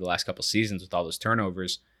games of the last couple seasons with all those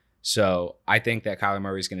turnovers. So I think that Kyler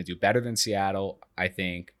Murray is going to do better than Seattle. I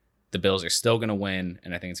think the Bills are still going to win,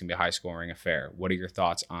 and I think it's going to be a high-scoring affair. What are your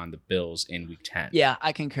thoughts on the Bills in Week 10? Yeah,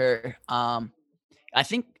 I concur. I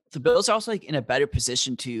think the Bills are also like in a better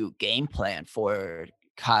position to game plan for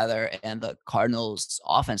Kyler and the Cardinals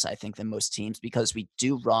offense, I think, than most teams because we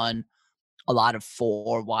do run a lot of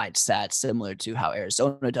 4 wide sets, similar to how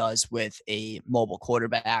Arizona does with a mobile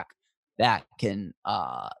quarterback that can,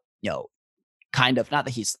 kind of not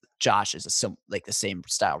that Josh is like the same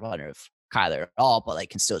style runner of Kyler at all, but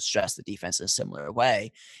like can still stress the defense in a similar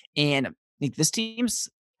way. And I think this team's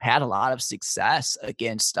had a lot of success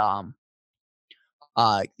against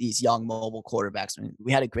these young mobile quarterbacks. I mean,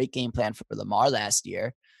 we had a great game plan for Lamar last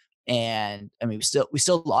year, and I mean we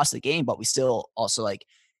still lost the game, but we still also like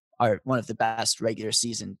are one of the best regular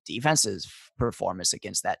season defenses performance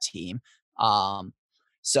against that team.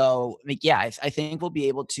 So, like, yeah, I think we'll be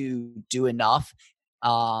able to do enough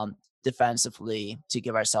defensively to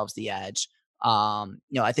give ourselves the edge.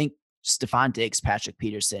 I think Stephon Diggs, Patrick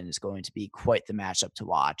Peterson is going to be quite the matchup to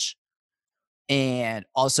watch. And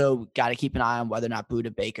also got to keep an eye on whether or not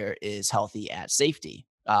Budda Baker is healthy at safety.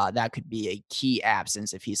 That could be a key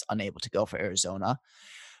absence if he's unable to go for Arizona.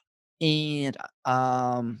 And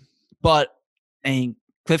but I mean,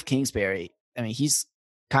 Cliff Kingsbury, I mean, he's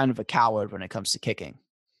kind of a coward when it comes to kicking.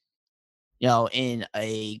 In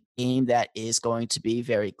a game that is going to be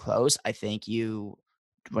very close, I think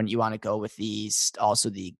when you want to go with these, also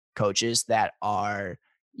the coaches that are,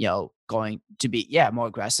 going to be, more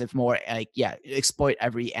aggressive, more like, exploit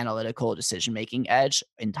every analytical decision making edge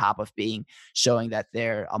on top of showing that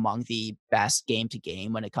they're among the best game to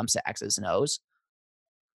game when it comes to X's and O's.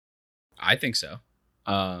 I think so.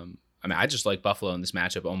 I mean, I just like Buffalo in this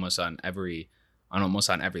matchup almost on every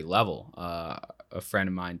level. A friend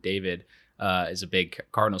of mine, David, is a big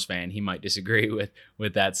Cardinals fan. He might disagree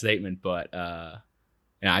with that statement, but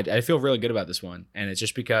I feel really good about this one, and it's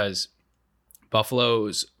just because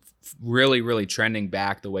Buffalo's really, really trending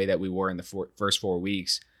back the way that we were in the first 4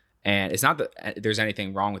 weeks. And it's not that there's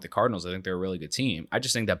anything wrong with the Cardinals. I think they're a really good team. I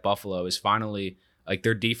just think that Buffalo is finally, like,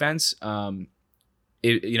 their defense.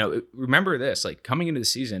 Remember this, like, coming into the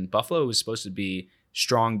season, Buffalo was supposed to be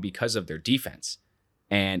strong because of their defense.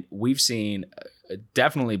 And we've seen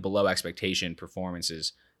definitely below expectation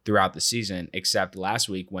performances throughout the season, except last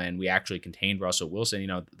week when we actually contained Russell Wilson.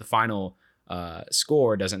 The final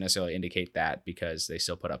score doesn't necessarily indicate that because they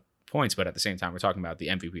still put up points, but at the same time, we're talking about the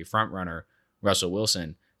MVP frontrunner, Russell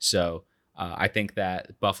Wilson. So I think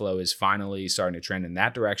that Buffalo is finally starting to trend in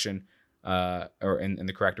that direction, or in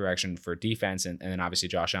the correct direction for defense. And then obviously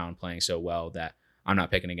Josh Allen playing so well that I'm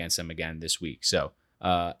not picking against them again this week. So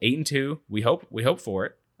 8-2, we hope for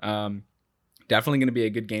it. Definitely going to be a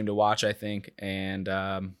good game to watch, I think. And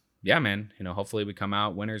yeah, man, hopefully we come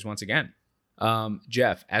out winners once again.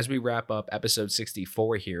 Jeff, as we wrap up episode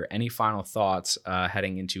 64 here, any final thoughts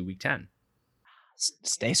heading into week 10?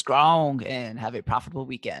 Stay strong and have a profitable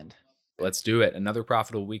weekend. Let's do it. Another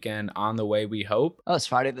profitable weekend on the way, we hope. Oh, it's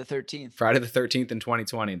Friday the 13th. Friday the 13th in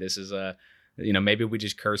 2020. This is maybe we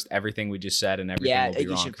just cursed everything we just said and everything will be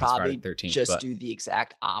wrong. You should probably do the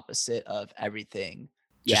exact opposite of everything.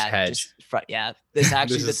 Just hedge. This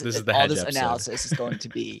actually, this is the all hedge this episode. Analysis is going to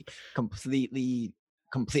be completely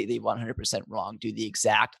 100% wrong. Do the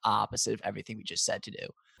exact opposite of everything we just said to do.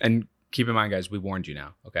 And keep in mind, guys, we warned you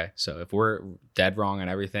now. Okay, so if we're dead wrong on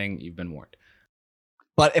everything, you've been warned.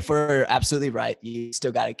 But if we're absolutely right, you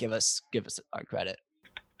still got to give us our credit.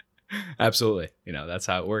 Absolutely. That's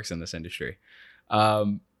how it works in this industry.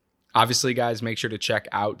 Obviously, guys, make sure to check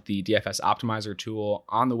out the DFS Optimizer tool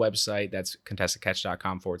on the website. That's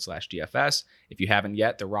contestedcatch.com/DFS. If you haven't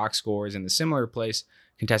yet, the Rock Score is in the similar place,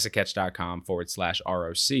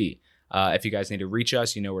 contestedcatch.com/ROC. If you guys need to reach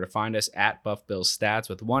us, you know where to find us, at BuffBillsStats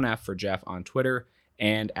with 1 F for Jeff on Twitter,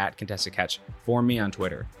 and at ContestedCatch for me on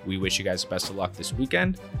Twitter. We wish you guys the best of luck this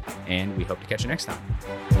weekend, and we hope to catch you next time.